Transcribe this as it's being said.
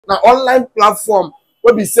Now online platform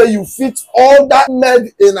where we say you fit all that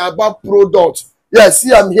made in Aba product. Yes,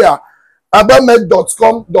 see I'm here.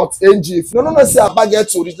 Abamade.com.ng. If you don't say Aba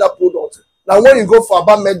get original product. Now when you go for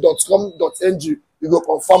abamade.com.ng, you go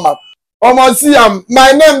confirm it. See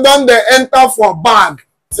my name done the enter for bag.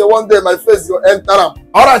 Say one day my face go enter up.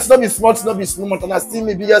 Alright, not be smart, not be smart, and I still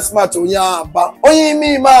me biggest smart on ya Aba. Only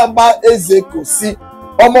me ma Aba eze Kosi.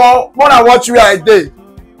 More I watch where I did.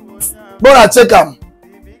 More I check am.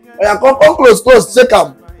 I come close, check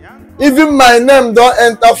am. Even my name don't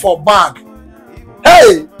enter for bag.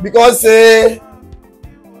 Hey, because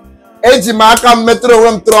Ejimaka metro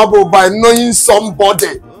when trouble by knowing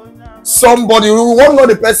somebody. Somebody who won't know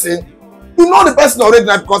the person. You know the person already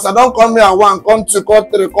now because I don't come here at 1, come 2, come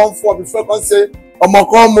 3, come 4 before I can say,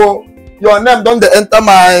 Omokomo, your name don't enter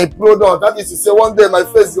my product. That is to say one day my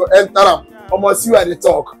face will enter up. Almost you at the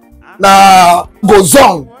talk. Now goes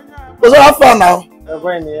on. Goes on how far now? You're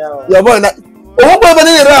going now. Oh, but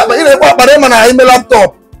email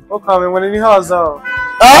laptop. Okay, when in the house,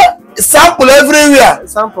 sample everywhere.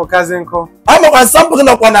 Sample Kazenko. I'm going to sample on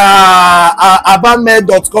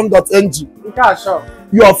abamade.com.ng. You can't show.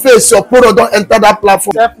 Your face, your product don't enter that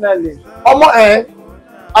platform. Definitely.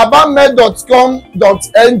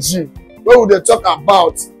 Abamade.com.ng. Where would they talk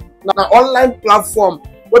about? Now, online platform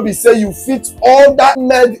where we say you fit all that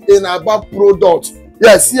made in Aba product.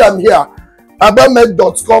 Yes, see I'm here.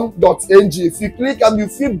 Abamade.com.ng. If you click and you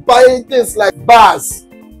feel buying things like bars,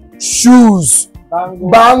 shoes,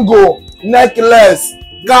 bango, necklace,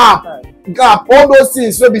 gap, all those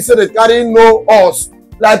things where we say they carry no us.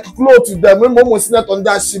 Like clothes to them, when Momo sit on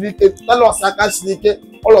that shirike,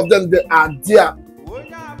 all of them they are there.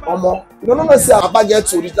 You don't say Aba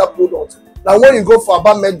get original product. Now when you go for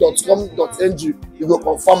abamade.com.ng, you go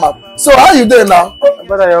confirm it. So how you doing now?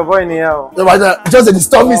 But your boy here. Just a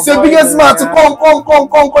disturb me. Say biggest man to come. You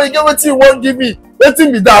get what you want give me. Let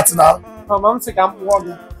him be that now. I'm sick. I'm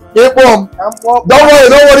walking. Hey, Don't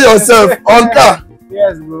worry yourself. On car.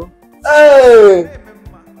 Yes, bro. Hey.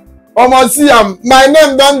 See my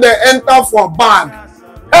name done the enter for bag.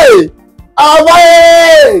 Hey, Aba,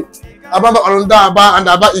 and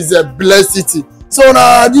Aba is a blessed city. So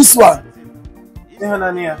now this one.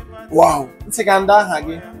 Wow.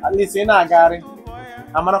 At least you're not Gary.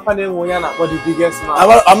 I'm not finding one what the biggest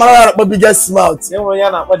mouth. I'm not the biggest mouth. You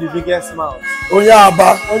know what the biggest mouth. Oh yeah,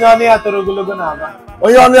 Aba. Only at the Ogologonaba.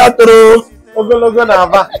 Only at the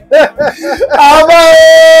Ogologonaba. Aba.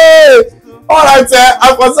 Alright,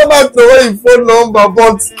 I've got someone to your phone number,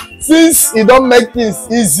 but since it don't make things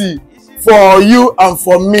easy for you and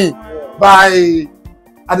for me by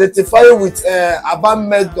identifying with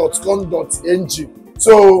abamade.com.ng.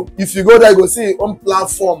 So if you go there, you go see on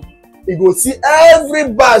platform, you go see every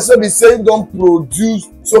bar so be saying don't produce.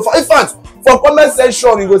 So in fact, for comment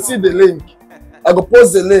section, you go see the link. I go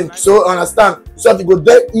post the link, so understand. So it go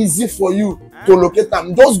there easy for you to locate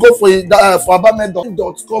them. Just go for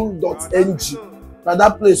abamade.com.ng. Now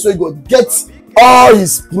that place, so you go get all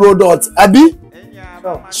his products. Abi?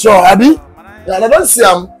 Sure, Abi? Yeah, I don't see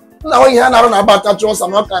him. Now when you hear about that,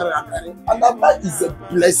 I'm not carrying. And Aba is a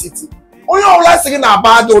blessed. Oh, you like saying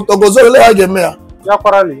about the Togozo again, me.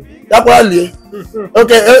 Yakorali.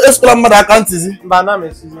 Okay, let's call my account.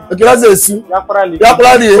 Okay, let's see. Yakorali.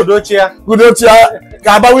 Kudochia.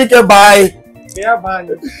 Kaba weekend bye. Yeah, bye.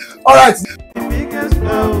 All right.